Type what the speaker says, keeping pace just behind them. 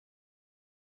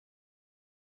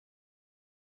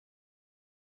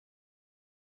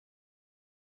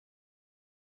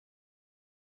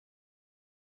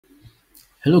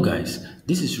Hello guys,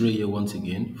 this is Ray here once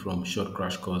again from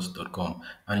shortcrashcourse.com,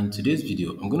 and in today's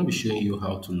video I'm going to be showing you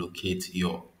how to locate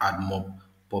your AdMob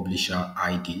Publisher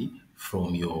ID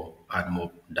from your AdMob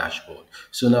dashboard.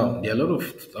 So now there are a lot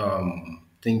of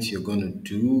things you're going to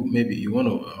do. Maybe you're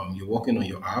working on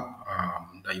your app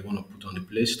that you want to put on the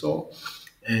Play Store,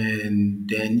 and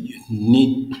then you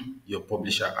need your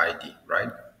Publisher ID,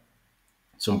 right?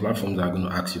 Some platforms are going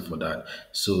to ask you for that,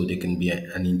 so they can be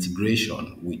an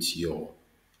integration with your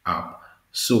app.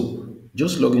 So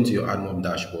just log into your AdMob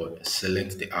dashboard,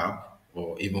 select the app,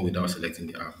 or even without selecting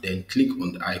the app, then click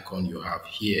on the icon you have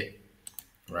here,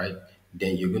 right?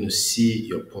 Then you're going to see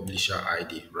your publisher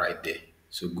ID right there.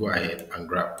 So go ahead and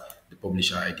grab the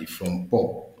publisher ID from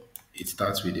PUB. It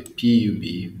starts with a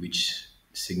PUB, which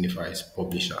signifies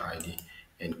publisher ID,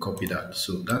 and copy that.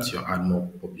 So that's your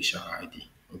AdMob publisher ID.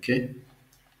 Okay.